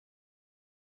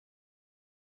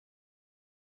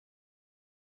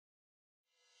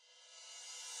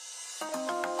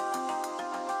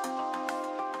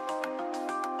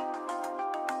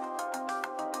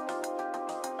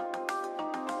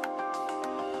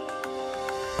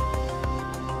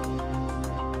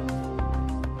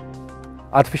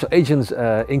Artificial agents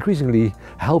increasingly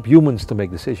help humans to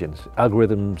make decisions.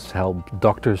 Algorithms help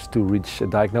doctors to reach a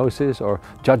diagnosis or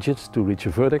judges to reach a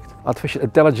verdict. Artificial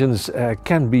intelligence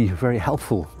can be very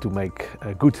helpful to make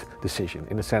a good decision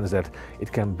in the sense that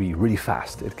it can be really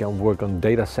fast. It can work on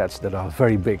data sets that are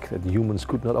very big that humans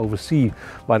could not oversee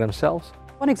by themselves.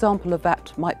 One example of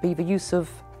that might be the use of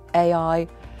AI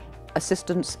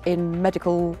assistance in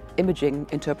medical imaging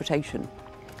interpretation.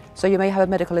 So you may have a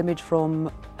medical image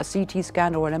from a CT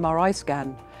scan or an MRI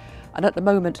scan, and at the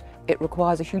moment it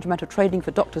requires a huge amount of training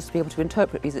for doctors to be able to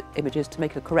interpret these images to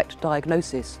make a correct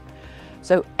diagnosis.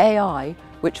 So AI,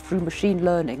 which through machine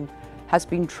learning has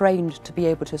been trained to be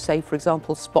able to, say, for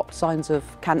example, spot signs of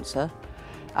cancer,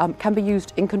 can be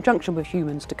used in conjunction with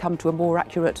humans to come to a more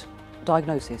accurate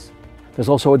diagnosis. There's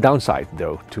also a downside,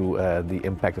 though, to the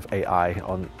impact of AI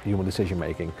on human decision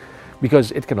making,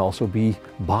 because it can also be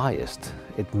biased.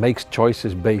 It makes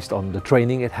choices based on the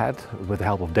training it had with the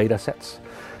help of data sets,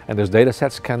 and those data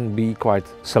sets can be quite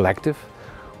selective.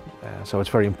 So it's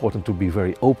very important to be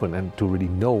very open and to really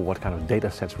know what kind of data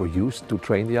sets were used to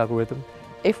train the algorithm.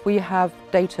 If we have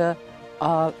data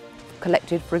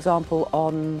collected, for example,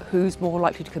 on who's more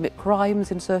likely to commit crimes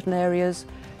in certain areas,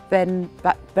 then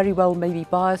that very well may be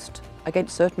biased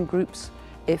against certain groups.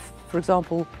 If, for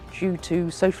example, due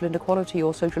to social inequality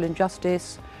or social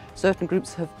injustice, certain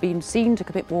groups have been seen to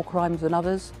commit more crimes than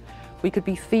others, we could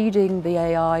be feeding the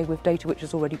AI with data which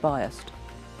is already biased.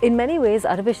 In many ways,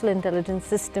 artificial intelligence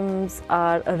systems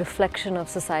are a reflection of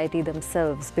society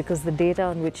themselves, because the data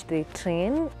on which they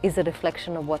train is a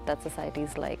reflection of what that society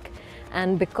is like.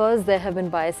 And because there have been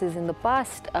biases in the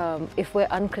past, if we're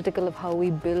uncritical of how we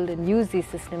build and use these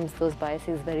systems, those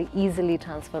biases very easily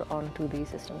transfer onto these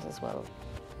systems as well.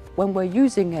 When we're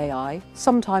using AI,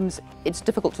 sometimes it's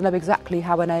difficult to know exactly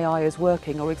how an AI is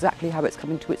working or exactly how it's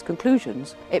coming to its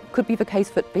conclusions. It could be the case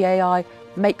that the AI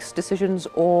makes decisions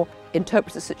or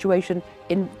interprets a situation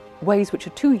in ways which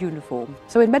are too uniform.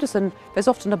 So in medicine, there's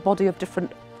often a body of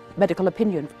different medical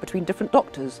opinion between different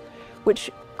doctors, which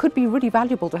could be really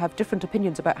valuable to have different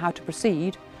opinions about how to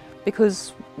proceed,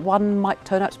 because one might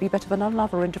turn out to be better than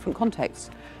another in different contexts.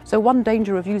 So one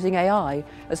danger of using AI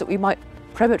is that we might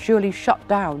prematurely shut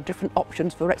down different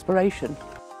options for exploration.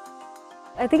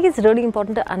 I think it's really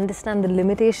important to understand the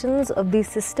limitations of these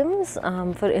systems.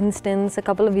 For instance, a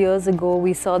couple of years ago,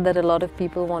 we saw that a lot of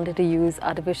people wanted to use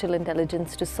artificial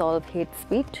intelligence to solve hate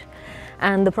speech.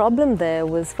 And the problem there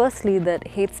was, firstly, that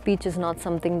hate speech is not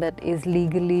something that is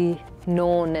legally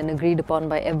known and agreed upon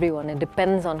by everyone. It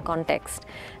depends on context.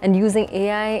 And using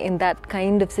AI in that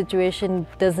kind of situation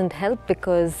doesn't help,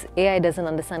 because AI doesn't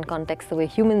understand context the way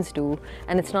humans do,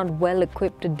 and it's not well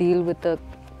equipped to deal with the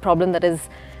problem that is,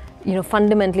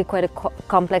 fundamentally quite a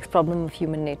complex problem of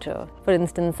human nature. For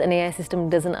instance, an AI system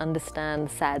doesn't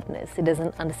understand sadness, it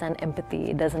doesn't understand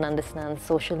empathy, it doesn't understand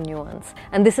social nuance.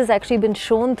 And this has actually been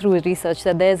shown through research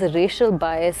that there's a racial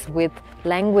bias with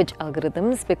language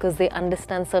algorithms, because they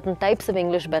understand certain types of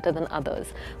English better than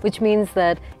others, which means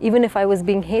that even if I was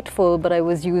being hateful but I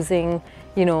was using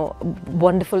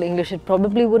wonderful English, it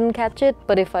probably wouldn't catch it.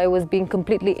 But if I was being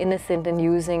completely innocent and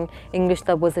using English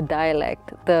that was a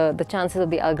dialect, the chances of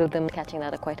the algorithm catching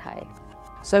that are quite high.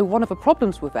 So one of the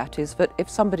problems with that is that if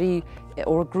somebody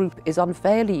or a group is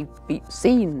unfairly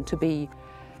seen to be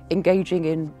engaging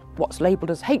in what's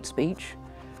labelled as hate speech,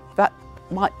 that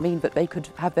might mean that they could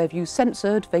have their views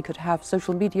censored, they could have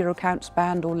social media accounts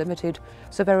banned or limited.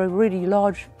 So there are really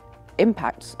large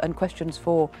impacts and questions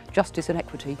for justice and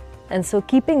equity. And so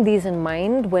keeping these in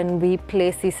mind when we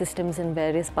place these systems in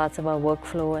various parts of our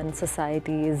workflow and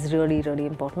society is really, really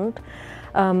important.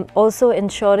 Also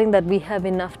ensuring that we have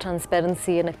enough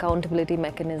transparency and accountability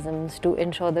mechanisms to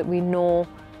ensure that we know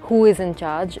who is in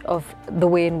charge of the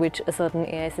way in which a certain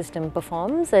AI system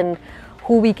performs, and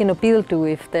who we can appeal to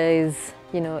if there is,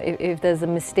 if there's a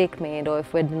mistake made or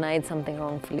if we're denied something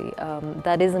wrongfully.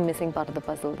 That is a missing part of the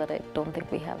puzzle that I don't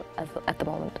think we have at the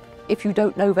moment. If you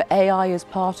don't know that AI is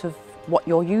part of what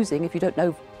you're using, if you don't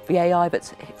know the AI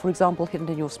that's, for example, hidden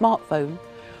in your smartphone,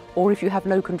 or if you have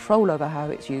no control over how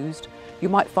it's used, you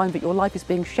might find that your life is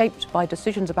being shaped by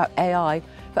decisions about AI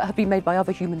that have been made by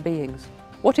other human beings.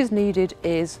 What is needed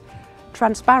is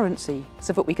transparency,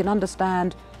 so that we can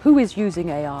understand who is using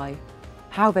AI,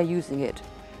 how they're using it.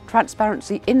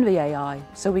 Transparency in the AI,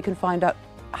 so we can find out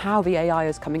how the AI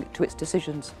is coming to its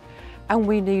decisions. And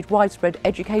we need widespread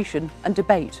education and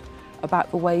debate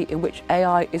about the way in which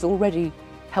AI is already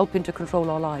helping to control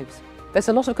our lives. There's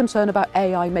a lot of concern about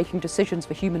AI making decisions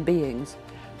for human beings,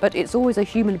 but it's always a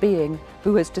human being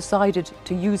who has decided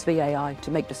to use the AI to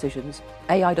make decisions.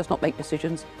 AI does not make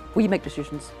decisions, we make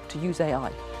decisions to use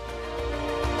AI.